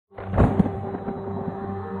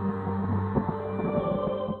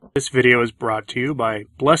This video is brought to you by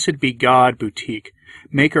Blessed Be God Boutique,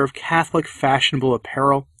 maker of Catholic fashionable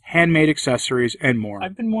apparel, handmade accessories, and more.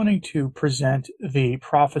 I've been wanting to present the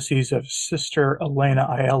prophecies of Sister Elena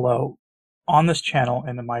Aiello on this channel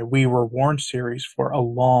in my We Were Warned series for a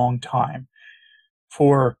long time.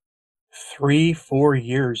 For 3-4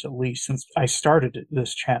 years at least since I started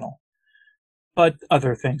this channel. But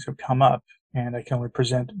other things have come up, and I can only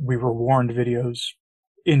present We Were Warned videos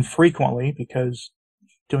infrequently because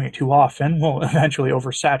doing it too often will eventually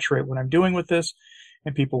oversaturate what I'm doing with this,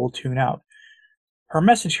 and people will tune out. Her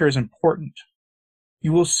message here is important.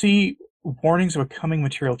 You will see warnings of a coming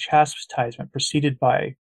material chastisement preceded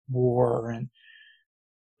by war and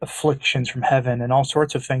afflictions from heaven and all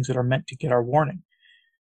sorts of things that are meant to get our warning.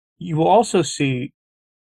 You will also see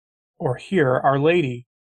or hear Our Lady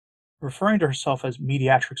referring to herself as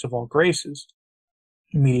mediatrix of all graces,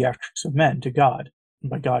 mediatrix of men to God. And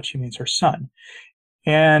by God, she means her Son.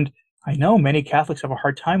 And I know many Catholics have a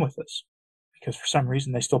hard time with this because for some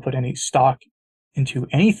reason they still put any stock into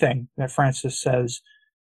anything that Francis says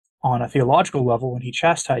on a theological level when he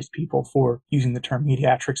chastised people for using the term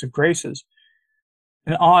mediatrix of graces.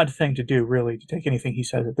 An odd thing to do, really, to take anything he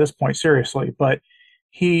says at this point seriously, but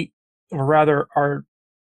he, or rather,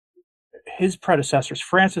 his predecessors,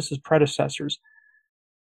 Francis's predecessors,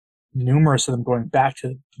 numerous of them going back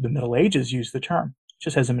to the Middle Ages, used the term. It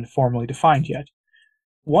just hasn't been formally defined yet.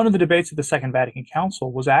 One of the debates at the Second Vatican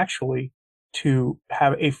Council was actually to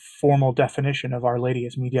have a formal definition of Our Lady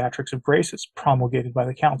as mediatrix of graces promulgated by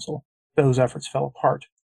the Council. Those efforts fell apart.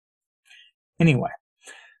 Anyway,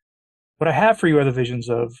 what I have for you are the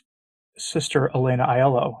visions of Sister Elena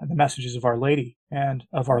Aiello and the messages of Our Lady and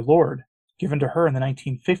of our Lord given to her in the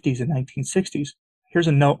 1950s and 1960s. Here's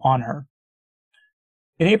a note on her.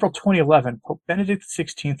 In April 2011, Pope Benedict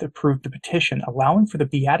XVI approved the petition allowing for the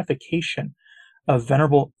beatification of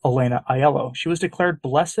Venerable Elena Aiello. She was declared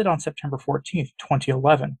blessed on September 14th,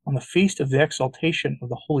 2011, on the feast of the Exaltation of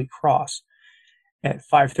the Holy Cross at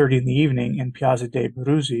 5:30 in the evening in Piazza dei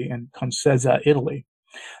Bruzzi in Cosenza, Italy.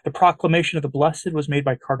 The proclamation of the Blessed was made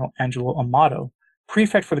by Cardinal Angelo Amato,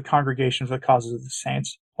 prefect for the Congregation for the Causes of the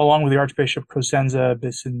Saints, along with the Archbishop Cosenza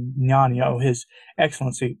Bisignano, His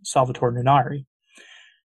Excellency Salvatore Nunari.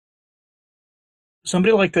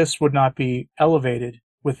 Somebody like this would not be elevated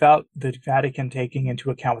without the Vatican taking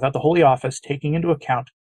into account, without the Holy Office taking into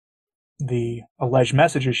account the alleged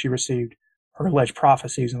messages she received, her alleged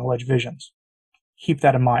prophecies and alleged visions. Keep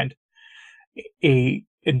that in mind. An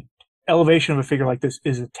elevation of a figure like this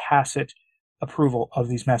is a tacit approval of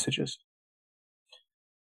these messages.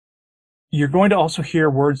 You're going to also hear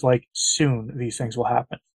words like soon these things will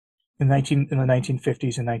happen in the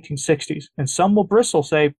 1950s and 1960s. And some will bristle,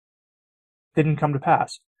 say, didn't come to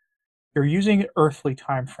pass. You're using earthly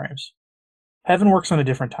time frames. Heaven works on a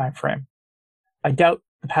different time frame. I doubt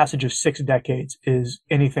the passage of 6 decades is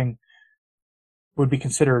anything would be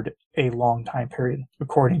considered a long time period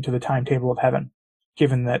according to the timetable of heaven,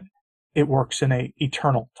 given that it works in an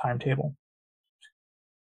eternal timetable.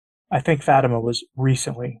 I think Fatima was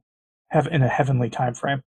recently in a heavenly time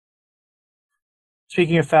frame.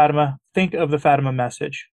 Speaking of Fatima, think of the Fatima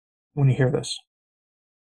message when you hear this.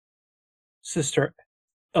 Sister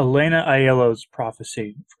Elena Aiello's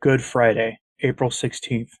prophecy, Good Friday, April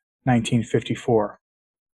 16th, 1954.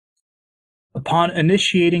 Upon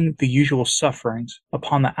initiating the usual sufferings,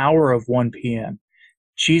 upon the hour of 1 p.m.,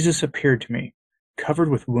 Jesus appeared to me, covered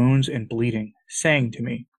with wounds and bleeding, saying to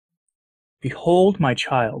me, Behold, my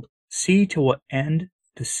child, see to what end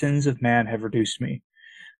the sins of man have reduced me.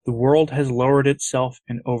 The world has lowered itself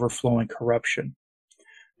in overflowing corruption.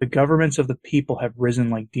 The governments of the people have risen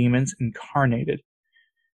like demons incarnated.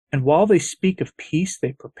 And while they speak of peace,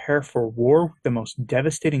 they prepare for war with the most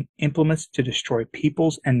devastating implements to destroy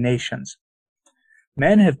peoples and nations.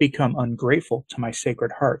 Men have become ungrateful to my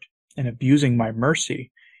sacred heart, and abusing my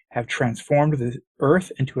mercy, have transformed the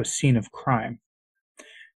earth into a scene of crime.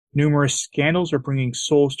 Numerous scandals are bringing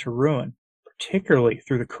souls to ruin, particularly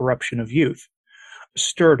through the corruption of youth.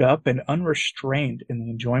 Stirred up and unrestrained in the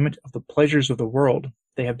enjoyment of the pleasures of the world,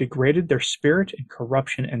 they have degraded their spirit in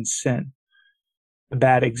corruption and sin. The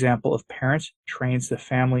bad example of parents trains the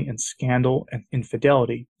family in scandal and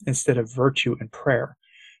infidelity instead of virtue and prayer,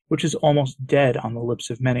 which is almost dead on the lips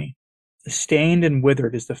of many. Stained and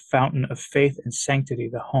withered is the fountain of faith and sanctity,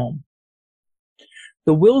 the home.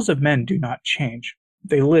 The wills of men do not change.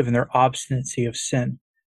 They live in their obstinacy of sin.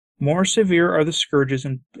 More severe are the scourges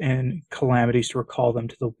and calamities to recall them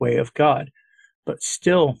to the way of God. But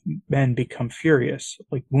still men become furious,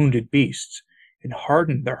 like wounded beasts, and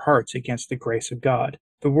harden their hearts against the grace of God.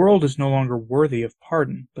 The world is no longer worthy of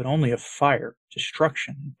pardon, but only of fire,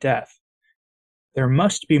 destruction, and death. There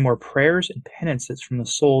must be more prayers and penances from the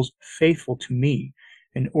souls faithful to me,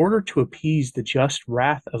 in order to appease the just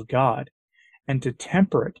wrath of God, and to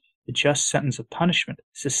temper the just sentence of punishment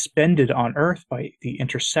suspended on earth by the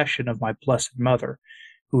intercession of my blessed Mother,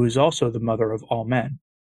 who is also the mother of all men.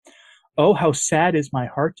 Oh, how sad is my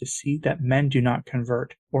heart to see that men do not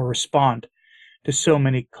convert or respond to so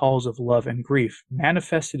many calls of love and grief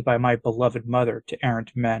manifested by my beloved Mother to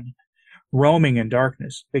errant men. Roaming in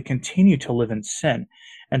darkness, they continue to live in sin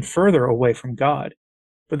and further away from God.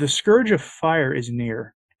 But the scourge of fire is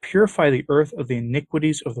near, to purify the earth of the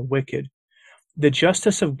iniquities of the wicked. The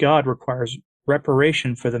justice of God requires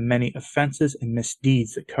reparation for the many offenses and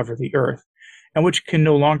misdeeds that cover the earth, and which can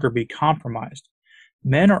no longer be compromised.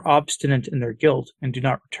 Men are obstinate in their guilt and do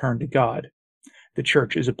not return to God. The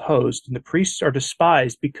church is opposed, and the priests are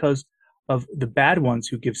despised because of the bad ones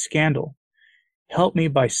who give scandal. Help me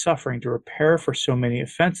by suffering to repair for so many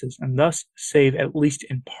offenses, and thus save at least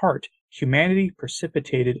in part humanity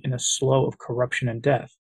precipitated in a slough of corruption and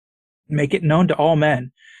death. Make it known to all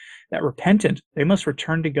men that repentant they must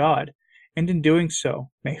return to God, and in doing so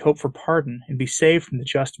may hope for pardon and be saved from the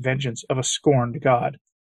just vengeance of a scorned God.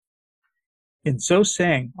 In so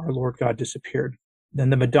saying, our Lord God disappeared. Then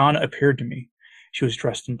the Madonna appeared to me. She was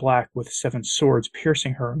dressed in black, with 7 swords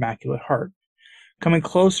piercing her immaculate heart. Coming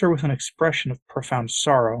closer with an expression of profound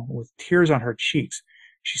sorrow, with tears on her cheeks,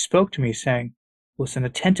 she spoke to me, saying, "Listen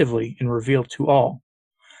attentively and reveal to all.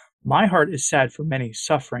 My heart is sad for many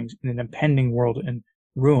sufferings in an impending world in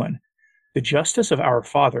ruin. The justice of our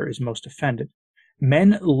Father is most offended.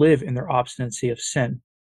 Men live in their obstinacy of sin.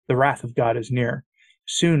 The wrath of God is near.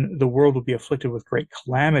 Soon the world will be afflicted with great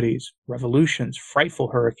calamities, revolutions, frightful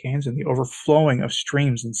hurricanes, and the overflowing of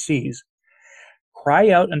streams and seas. Cry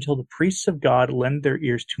out until the priests of God lend their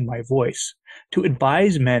ears to my voice, to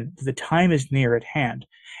advise men that the time is near at hand,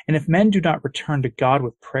 and if men do not return to God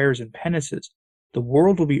with prayers and penances, the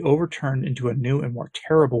world will be overturned into a new and more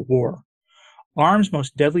terrible war. Arms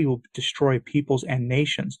most deadly will destroy peoples and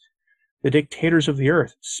nations. The dictators of the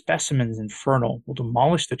earth, specimens infernal, will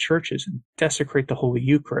demolish the churches and desecrate the Holy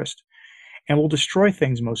Eucharist, and will destroy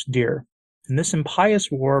things most dear. In this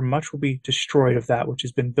impious war, much will be destroyed of that which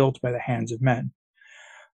has been built by the hands of men.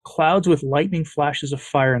 Clouds with lightning flashes of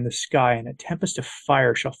fire in the sky, and a tempest of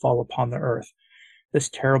fire shall fall upon the earth. This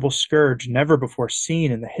terrible scourge, never before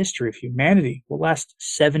seen in the history of humanity, will last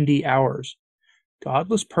 70 hours.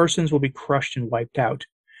 Godless persons will be crushed and wiped out.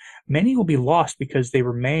 Many will be lost because they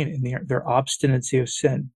remain in their obstinacy of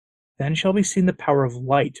sin. Then shall be seen the power of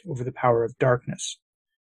light over the power of darkness.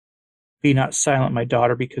 Be not silent, my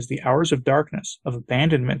daughter, because the hours of darkness, of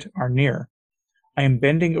abandonment, are near. I am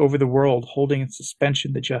bending over the world, holding in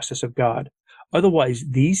suspension the justice of God. Otherwise,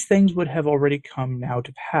 these things would have already come now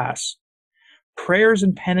to pass. Prayers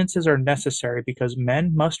and penances are necessary because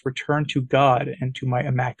men must return to God and to my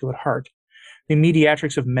Immaculate Heart, the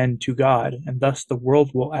mediatrix of men to God, and thus the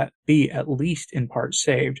world will be at least in part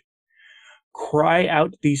saved. Cry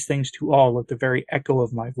out these things to all like the very echo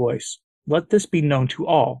of my voice. Let this be known to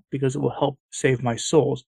all, because it will help save my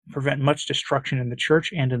souls, and prevent much destruction in the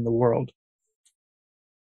Church and in the world.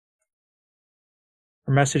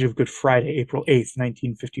 Our message of Good Friday, April 8th,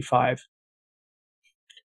 1955.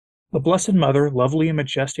 The Blessed Mother, lovely and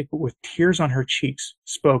majestic, but with tears on her cheeks,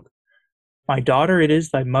 spoke, "My daughter, it is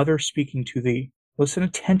thy mother speaking to thee. Listen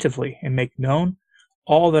attentively and make known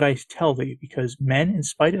all that I tell thee, because men, in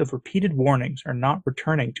spite of repeated warnings, are not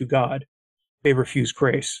returning to God. They refuse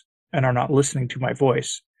grace and are not listening to my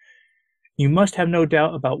voice. You must have no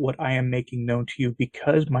doubt about what I am making known to you,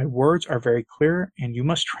 because my words are very clear, and you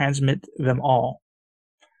must transmit them all.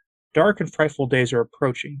 Dark and frightful days are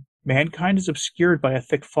approaching. Mankind is obscured by a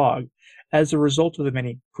thick fog, as a result of the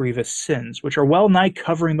many grievous sins, which are well nigh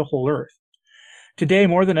covering the whole earth. Today,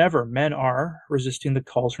 more than ever, men are resisting the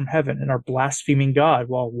calls from heaven and are blaspheming God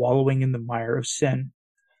while wallowing in the mire of sin.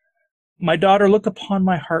 My daughter, look upon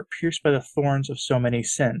my heart pierced by the thorns of so many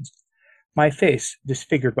sins, my face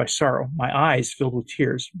disfigured by sorrow, my eyes filled with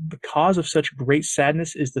tears. The cause of such great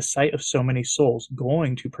sadness is the sight of so many souls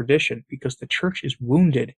going to perdition, because the Church is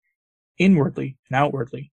wounded, inwardly and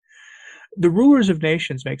outwardly. The rulers of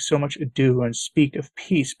nations make so much ado and speak of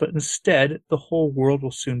peace, but instead the whole world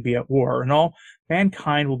will soon be at war, and all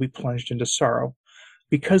mankind will be plunged into sorrow,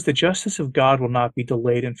 because the justice of God will not be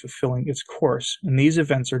delayed in fulfilling its course, and these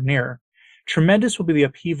events are near. Tremendous will be the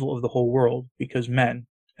upheaval of the whole world, because men,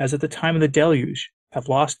 as at the time of the deluge, have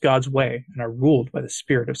lost God's way and are ruled by the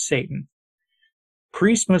spirit of Satan.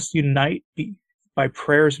 Priests must unite by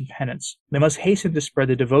prayers and penance. They must hasten to spread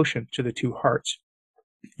the devotion to the two hearts.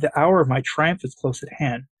 The hour of my triumph is close at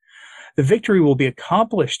hand. The victory will be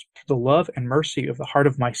accomplished through the love and mercy of the heart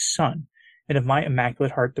of my Son, and of my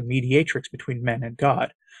Immaculate Heart, the mediatrix between men and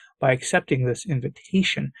God. By accepting this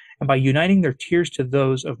invitation, and by uniting their tears to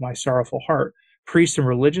those of my sorrowful heart, priests and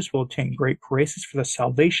religious will obtain great graces for the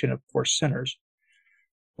salvation of poor sinners.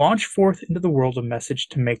 Launch forth into the world a message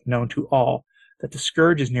to make known to all that the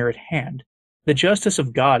scourge is near at hand. The justice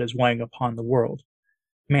of God is weighing upon the world.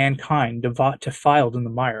 Mankind, defiled in the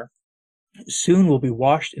mire, soon will be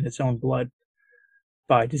washed in its own blood,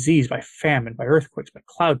 by disease, by famine, by earthquakes, by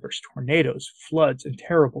cloudbursts, tornadoes, floods, and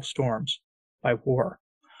terrible storms, by war.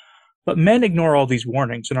 But men ignore all these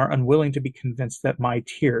warnings and are unwilling to be convinced that my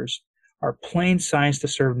tears are plain signs to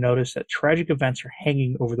serve notice that tragic events are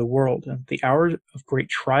hanging over the world and the hours of great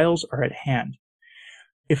trials are at hand.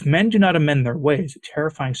 If men do not amend their ways, a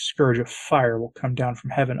terrifying scourge of fire will come down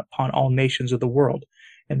from heaven upon all nations of the world,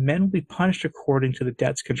 and men will be punished according to the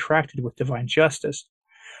debts contracted with divine justice.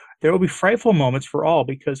 There will be frightful moments for all,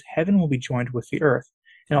 because heaven will be joined with the earth,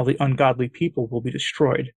 and all the ungodly people will be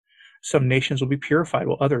destroyed. Some nations will be purified,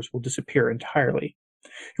 while others will disappear entirely.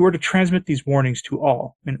 You are to transmit these warnings to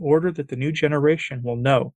all, in order that the new generation will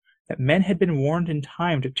know that men had been warned in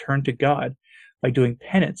time to turn to God by doing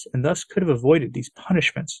penance, and thus could have avoided these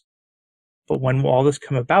punishments. But when will all this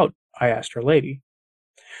come about? I asked Our Lady.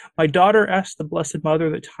 My daughter, asked the Blessed Mother,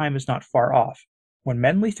 the time is not far off. When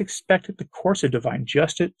men least expect it, the course of divine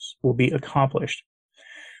justice will be accomplished.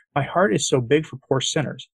 My heart is so big for poor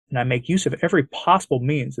sinners, and I make use of every possible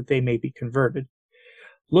means that they may be converted.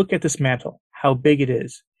 Look at this mantle, how big it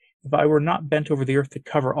is. If I were not bent over the earth to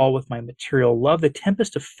cover all with my material love, the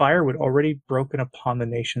tempest of fire would already be broken upon the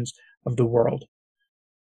nations of the world.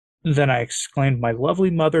 Then I exclaimed, My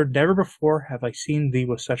lovely mother, never before have I seen thee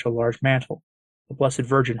with such a large mantle. The Blessed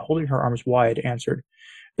Virgin, holding her arms wide, answered,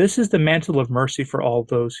 This is the mantle of mercy for all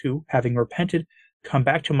those who, having repented, come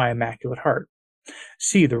back to my Immaculate Heart.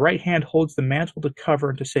 See, the right hand holds the mantle to cover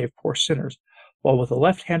and to save poor sinners, while with the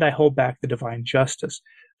left hand I hold back the divine justice,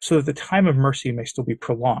 so that the time of mercy may still be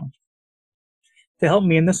prolonged. To help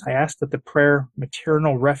me in this, I ask that the prayer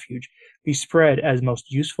Maternal Refuge be spread as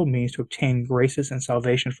most useful means to obtain graces and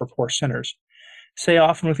salvation for poor sinners. Say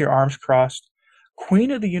often with your arms crossed,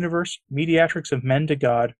 Queen of the universe, mediatrix of men to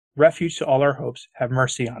God, refuge to all our hopes, have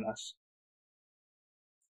mercy on us.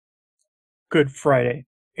 Good Friday,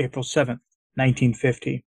 April 7th,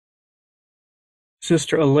 1950.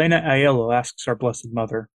 Sister Elena Aiello asks our Blessed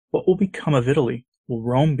Mother, What will become of Italy? Will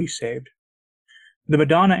Rome be saved? The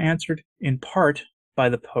Madonna answered, In part, by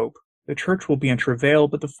the Pope. The Church will be in travail,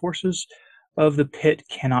 but the forces of the pit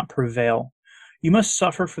cannot prevail. You must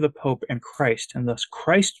suffer for the Pope and Christ, and thus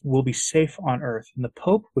Christ will be safe on earth, and the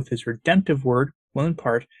Pope, with his redemptive word, will in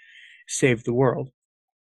part save the world.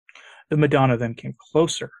 The Madonna then came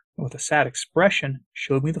closer, and with a sad expression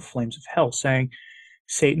showed me the flames of hell, saying,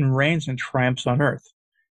 Satan reigns and triumphs on earth.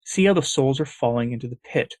 See how the souls are falling into the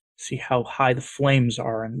pit. See how high the flames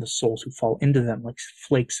are, and the souls who fall into them like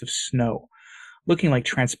flakes of snow, looking like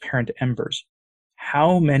transparent embers.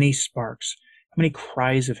 How many sparks, how many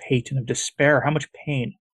cries of hate and of despair, how much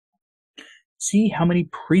pain. See how many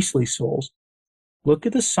priestly souls. Look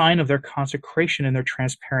at the sign of their consecration in their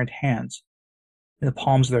transparent hands. In the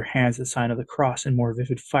palms of their hands, the sign of the cross in more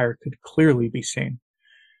vivid fire could clearly be seen.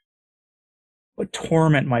 What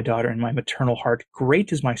torment, my daughter, in my maternal heart!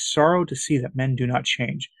 Great is my sorrow to see that men do not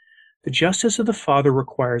change. The justice of the Father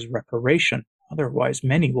requires reparation, otherwise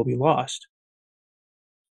many will be lost.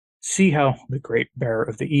 See how the great bear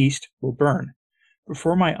of the East will burn.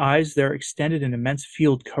 Before my eyes there extended an immense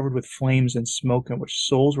field covered with flames and smoke, in which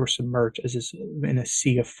souls were submerged as in a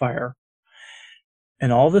sea of fire.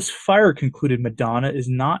 And all this fire, concluded Madonna, is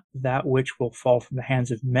not that which will fall from the hands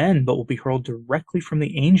of men, but will be hurled directly from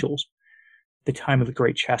the angels, the time of the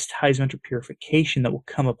great chastisement or purification that will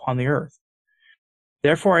come upon the earth.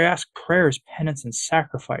 Therefore I ask prayers, penance, and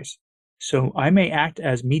sacrifice, so I may act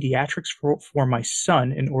as mediatrix for my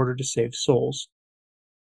Son in order to save souls.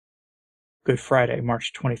 Good Friday,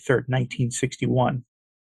 March 23rd, 1961.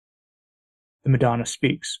 The Madonna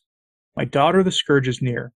speaks. My daughter, the scourge is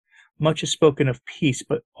near. Much is spoken of peace,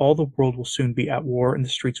 but all the world will soon be at war, and the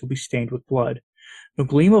streets will be stained with blood. No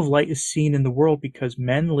gleam of light is seen in the world, because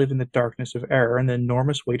men live in the darkness of error, and the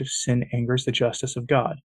enormous weight of sin angers the justice of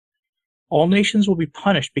God. All nations will be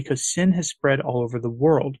punished because sin has spread all over the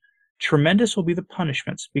world. Tremendous will be the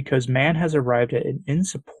punishments, because man has arrived at an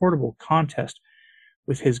insupportable contest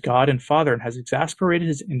with his God and Father and has exasperated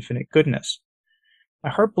his infinite goodness. My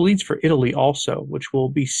heart bleeds for Italy also, which will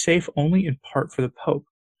be safe only in part for the Pope.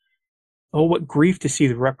 Oh, what grief to see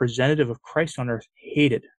the representative of Christ on earth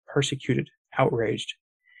hated, persecuted, outraged.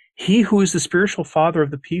 He who is the spiritual father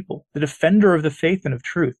of the people, the defender of the faith and of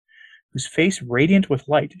truth, whose face radiant with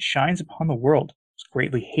light shines upon the world, is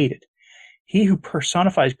greatly hated. He who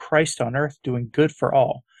personifies Christ on earth, doing good for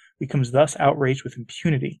all, becomes thus outraged with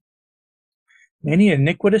impunity. Many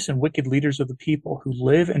iniquitous and wicked leaders of the people, who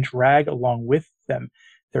live and drag along with them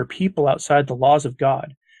their people outside the laws of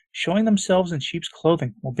God, showing themselves in sheep's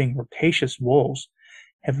clothing while being rapacious wolves,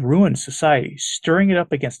 have ruined society, stirring it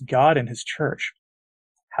up against God and his church.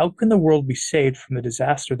 How can the world be saved from the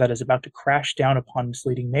disaster that is about to crash down upon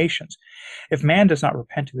misleading nations, if man does not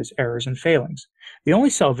repent of his errors and failings? The only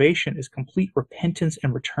salvation is complete repentance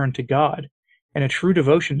and return to God, and a true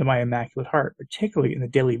devotion to my Immaculate Heart, particularly in the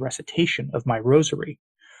daily recitation of my rosary.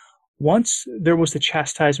 Once there was the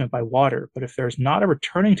chastisement by water, but if there is not a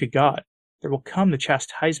returning to God, there will come the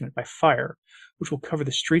chastisement by fire, which will cover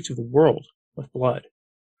the streets of the world with blood.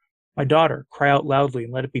 My daughter, cry out loudly,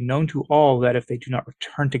 and let it be known to all that if they do not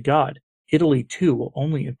return to God, Italy too will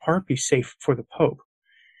only in part be safe for the Pope.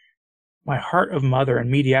 My heart of mother and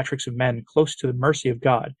mediatrix of men, close to the mercy of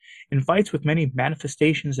God, invites with many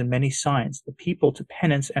manifestations and many signs the people to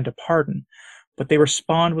penance and to pardon, but they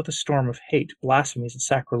respond with a storm of hate, blasphemies, and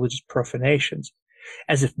sacrilegious profanations,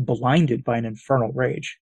 as if blinded by an infernal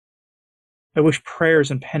rage. I wish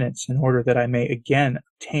prayers and penance in order that I may again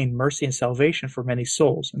obtain mercy and salvation for many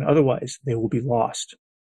souls, and otherwise they will be lost.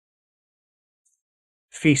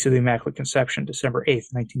 Feast of the Immaculate Conception, December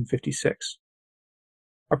 8th, 1956.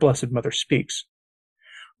 Our Blessed Mother speaks.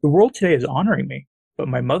 The world today is honoring me, but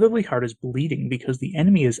my motherly heart is bleeding because the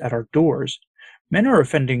enemy is at our doors. Men are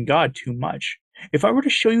offending God too much. If I were to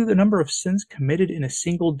show you the number of sins committed in a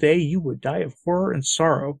single day, you would die of horror and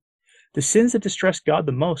sorrow. The sins that distress God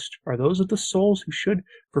the most are those of the souls who should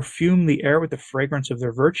perfume the air with the fragrance of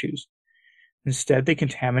their virtues. Instead, they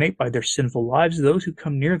contaminate by their sinful lives those who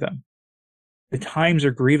come near them. The times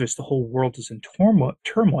are grievous. The whole world is in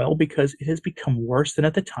turmoil because it has become worse than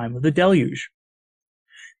at the time of the deluge.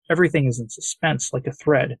 Everything is in suspense like a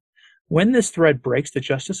thread. When this thread breaks, the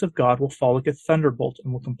justice of God will fall like a thunderbolt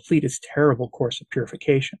and will complete its terrible course of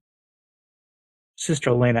purification. Sister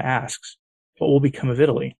Elena asks, what will become of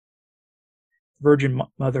Italy? Virgin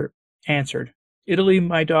Mother answered, Italy,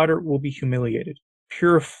 my daughter, will be humiliated,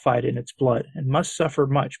 purified in its blood, and must suffer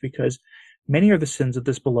much because many are the sins of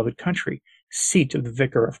this beloved country, seat of the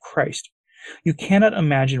Vicar of Christ. You cannot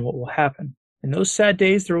imagine what will happen. In those sad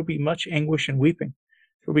days there will be much anguish and weeping.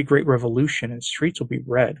 There will be great revolution, and streets will be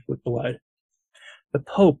red with blood. The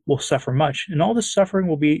Pope will suffer much, and all this suffering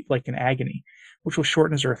will be like an agony, which will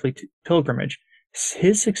shorten his earthly pilgrimage.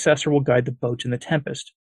 His successor will guide the boat in the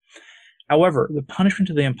tempest. However, the punishment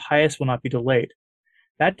of the impious will not be delayed.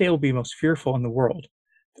 That day will be most fearful in the world.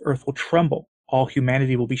 The earth will tremble. All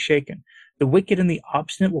humanity will be shaken. The wicked and the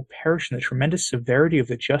obstinate will perish in the tremendous severity of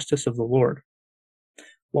the justice of the Lord.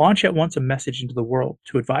 Launch at once a message into the world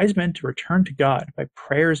to advise men to return to God by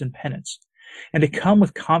prayers and penance, and to come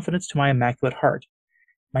with confidence to my Immaculate Heart.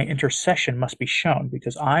 My intercession must be shown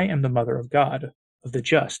because I am the Mother of God, of the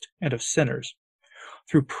just, and of sinners.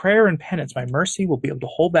 Through prayer and penance, my mercy will be able to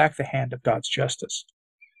hold back the hand of God's justice.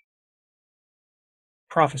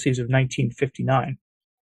 Prophecies of 1959.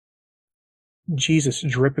 Jesus,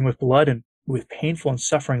 dripping with blood and with painful and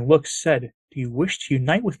suffering looks, said, Do you wish to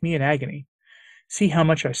unite with me in agony? See how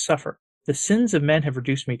much I suffer. The sins of men have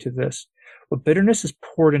reduced me to this. What bitterness is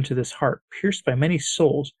poured into this heart, pierced by many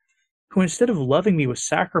souls, who instead of loving me with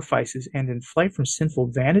sacrifices and in flight from sinful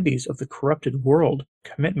vanities of the corrupted world,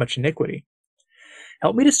 commit much iniquity.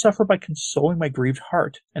 Help me to suffer by consoling my grieved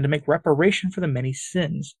heart, and to make reparation for the many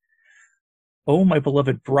sins. Oh, my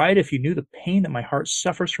beloved bride, if you knew the pain that my heart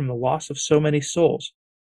suffers from the loss of so many souls.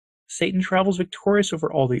 Satan travels victorious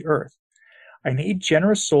over all the earth. I need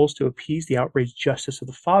generous souls to appease the outraged justice of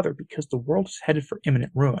the Father, because the world is headed for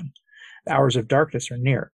imminent ruin. The hours of darkness are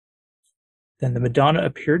near. Then the Madonna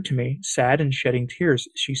appeared to me, sad and shedding tears.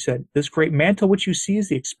 She said, This great mantle which you see is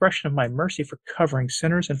the expression of my mercy for covering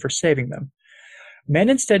sinners and for saving them. Men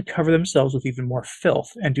instead cover themselves with even more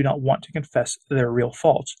filth and do not want to confess their real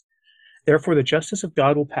faults. Therefore the justice of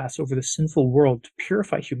God will pass over the sinful world to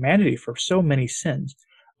purify humanity for so many sins,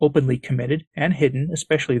 openly committed and hidden,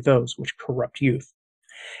 especially those which corrupt youth.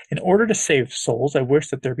 In order to save souls, I wish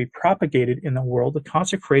that there be propagated in the world the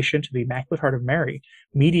consecration to the Immaculate Heart of Mary,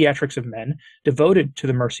 mediatrix of men, devoted to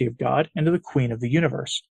the mercy of God and to the Queen of the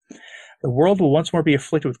universe. The world will once more be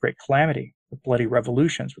afflicted with great calamity, with bloody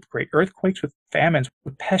revolutions, with great earthquakes, with famines,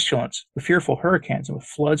 with pestilence, with fearful hurricanes, and with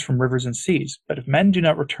floods from rivers and seas. But if men do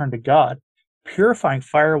not return to God, purifying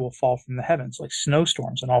fire will fall from the heavens like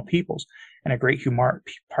snowstorms on all peoples, and a great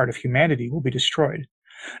part of humanity will be destroyed.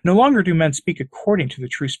 No longer do men speak according to the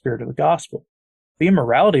true spirit of the gospel. The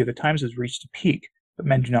immorality of the times has reached a peak, but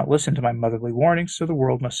men do not listen to my motherly warnings, so the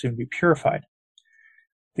world must soon be purified.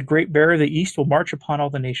 The great bear of the East will march upon all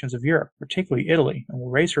the nations of Europe, particularly Italy, and will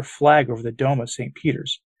raise her flag over the dome of St.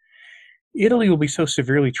 Peter's. Italy will be so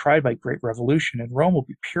severely tried by great revolution, and Rome will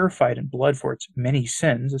be purified in blood for its many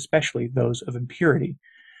sins, especially those of impurity.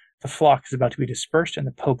 The flock is about to be dispersed, and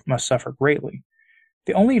the Pope must suffer greatly.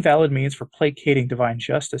 The only valid means for placating divine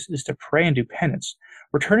justice is to pray and do penance,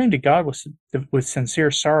 returning to God with sincere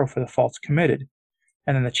sorrow for the faults committed,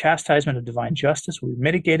 and then the chastisement of divine justice will be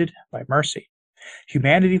mitigated by mercy.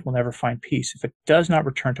 Humanity will never find peace if it does not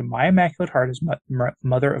return to my Immaculate Heart as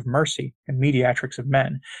Mother of Mercy and Mediatrix of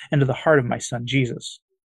men, and to the heart of my Son Jesus.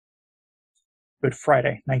 Good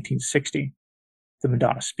Friday, 1960. The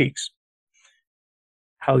Madonna speaks.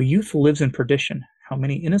 How youth lives in perdition, how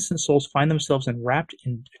many innocent souls find themselves enwrapped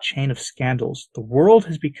in a chain of scandals. The world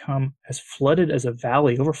has become as flooded as a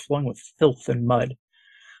valley overflowing with filth and mud.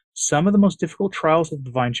 Some of the most difficult trials of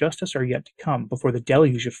divine justice are yet to come before the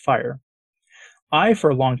deluge of fire. I, for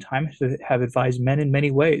a long time, have advised men in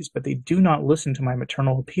many ways, but they do not listen to my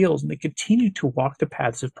maternal appeals, and they continue to walk the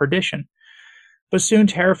paths of perdition. But soon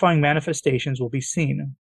terrifying manifestations will be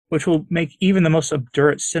seen, which will make even the most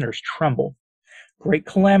obdurate sinners tremble. Great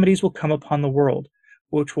calamities will come upon the world,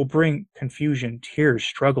 which will bring confusion, tears,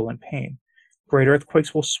 struggle, and pain. Great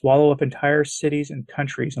earthquakes will swallow up entire cities and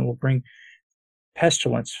countries, and will bring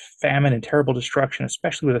pestilence, famine, and terrible destruction,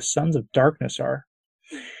 especially where the sons of darkness are.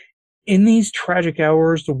 In these tragic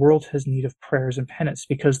hours, the world has need of prayers and penance,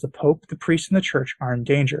 because the Pope, the priests, and the Church are in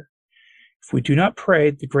danger. If we do not pray,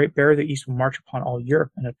 the great bear of the East will march upon all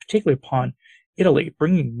Europe, and particularly upon Italy,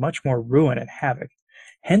 bringing much more ruin and havoc.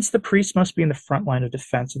 Hence, the priests must be in the front line of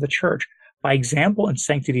defense of the Church, by example and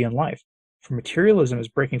sanctity in life, for materialism is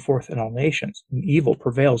breaking forth in all nations, and evil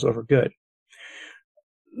prevails over good.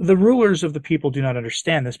 The rulers of the people do not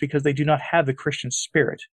understand this, because they do not have the Christian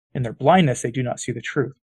spirit. In their blindness, they do not see the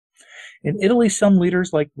truth. In Italy, some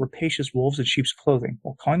leaders, like rapacious wolves in sheep's clothing,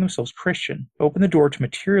 while calling themselves Christian, open the door to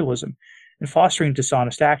materialism, and fostering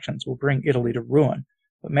dishonest actions will bring Italy to ruin,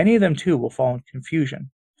 but many of them too will fall in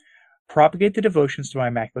confusion. Propagate the devotions to my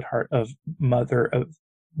Immaculate Heart of Mother of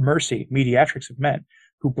Mercy, Mediatrix of men,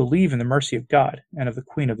 who believe in the mercy of God and of the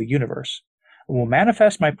Queen of the universe. I will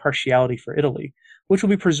manifest my partiality for Italy, which will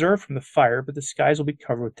be preserved from the fire, but the skies will be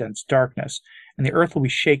covered with dense darkness, and the earth will be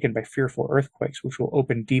shaken by fearful earthquakes, which will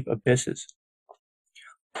open deep abysses.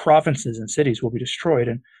 Provinces and cities will be destroyed,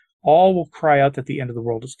 and all will cry out that the end of the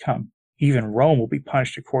world has come. Even Rome will be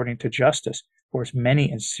punished according to justice for its many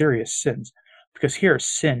and serious sins, because here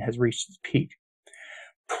sin has reached its peak.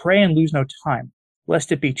 Pray and lose no time,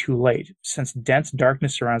 lest it be too late, since dense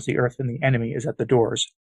darkness surrounds the earth and the enemy is at the doors.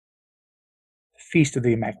 Feast of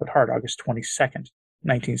the Immaculate Heart, August 22nd,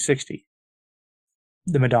 1960.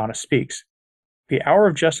 The Madonna speaks. The hour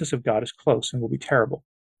of justice of God is close and will be terrible.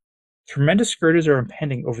 Tremendous scourges are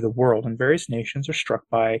impending over the world, and various nations are struck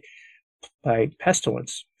by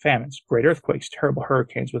pestilence, famines, great earthquakes, terrible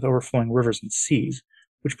hurricanes with overflowing rivers and seas,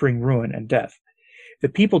 which bring ruin and death. If the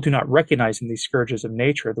people do not recognize in these scourges of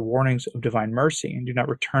nature the warnings of divine mercy, and do not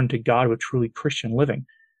return to God with truly Christian living,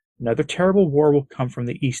 another terrible war will come from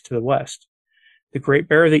the east to the west. The great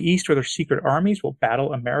bear of the East with their secret armies will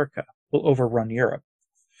battle America, will overrun Europe.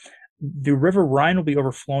 The river Rhine will be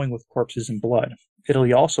overflowing with corpses and blood.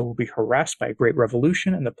 Italy also will be harassed by a great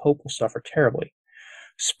revolution, and the Pope will suffer terribly.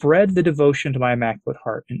 Spread the devotion to my Immaculate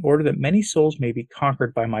Heart, in order that many souls may be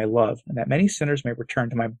conquered by my love, and that many sinners may return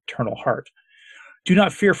to my maternal heart. Do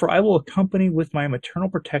not fear, for I will accompany with my maternal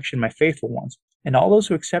protection my faithful ones, and all those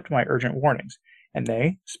who accept my urgent warnings, and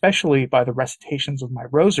they, especially by the recitations of my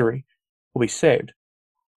rosary, will be saved.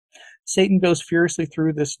 Satan goes furiously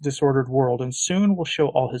through this disordered world, and soon will show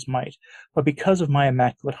all his might. But because of my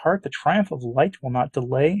Immaculate Heart, the triumph of light will not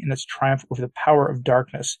delay in its triumph over the power of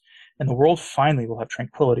darkness, and the world finally will have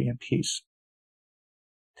tranquility and peace.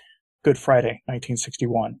 Good Friday,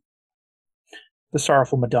 1961. The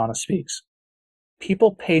sorrowful Madonna speaks.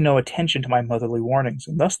 People pay no attention to my motherly warnings,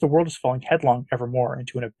 and thus the world is falling headlong evermore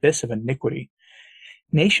into an abyss of iniquity.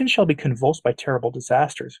 Nations shall be convulsed by terrible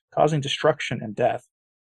disasters, causing destruction and death.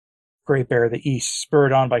 Great Bear of the East,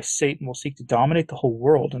 spurred on by Satan, will seek to dominate the whole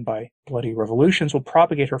world, and by bloody revolutions will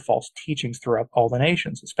propagate her false teachings throughout all the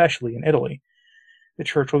nations, especially in Italy. The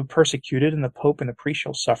Church will be persecuted, and the Pope and the priest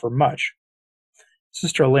shall suffer much.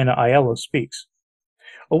 Sister Elena Aiello speaks.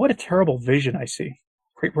 Oh, what a terrible vision I see.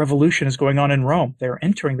 Great revolution is going on in Rome. They are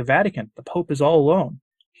entering the Vatican. The Pope is all alone.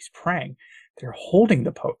 He's praying. They are holding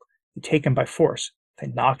the Pope. They take him by force. They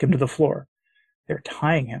knock him to the floor. They are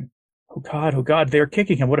tying him. oh God, they are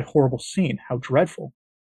kicking him. What a horrible scene. How dreadful.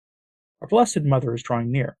 Our Blessed Mother is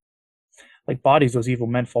drawing near. Like bodies, those evil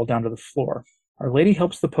men fall down to the floor. Our Lady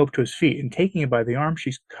helps the Pope to his feet, and taking him by the arm,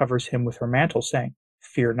 she covers him with her mantle, saying,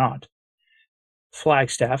 "Fear not."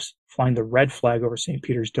 Flagstaffs, flying the red flag over St.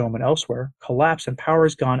 Peter's Dome and elsewhere, collapse, and power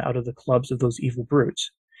is gone out of the clubs of those evil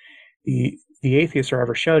brutes. The atheists are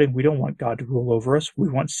ever shouting, "We don't want God to rule over us. We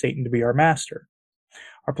want Satan to be our master."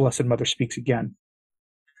 Our Blessed Mother speaks again.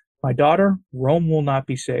 "My daughter, Rome will not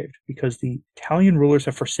be saved, because the Italian rulers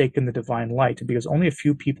have forsaken the divine light, and because only a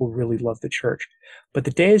few people really love the church. But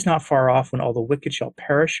the day is not far off when all the wicked shall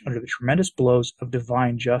perish under the tremendous blows of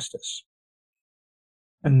divine justice."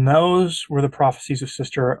 And those were the prophecies of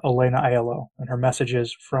Sister Elena Aiello and her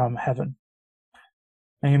messages from heaven.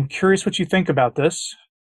 I am curious what you think about this.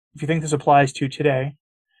 If you think this applies to today,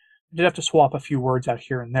 I did have to swap a few words out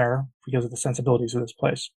here and there because of the sensibilities of this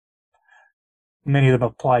place. Many of them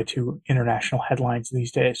apply to international headlines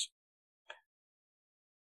these days.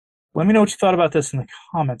 Let me know what you thought about this in the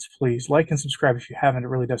comments, please. Like and subscribe if you haven't. It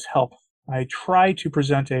really does help. I try to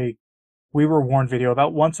present a We Were Warned video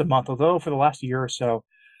about once a month, although for the last year or so,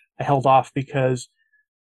 I held off because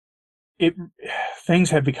things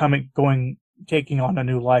have taking on a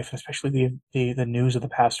new life, especially the news of the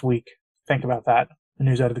past week. Think about that, the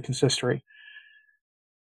news out of the consistory.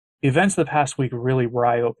 The events of the past week really were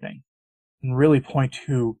eye-opening and really point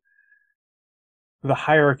to the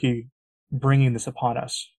hierarchy bringing this upon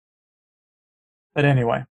us. But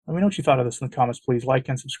anyway, let me know what you thought of this in the comments, please. Like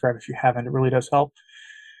and subscribe if you haven't. It really does help.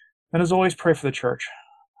 And as always, pray for the church.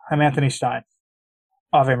 I'm Anthony Stein.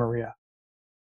 Ave Maria.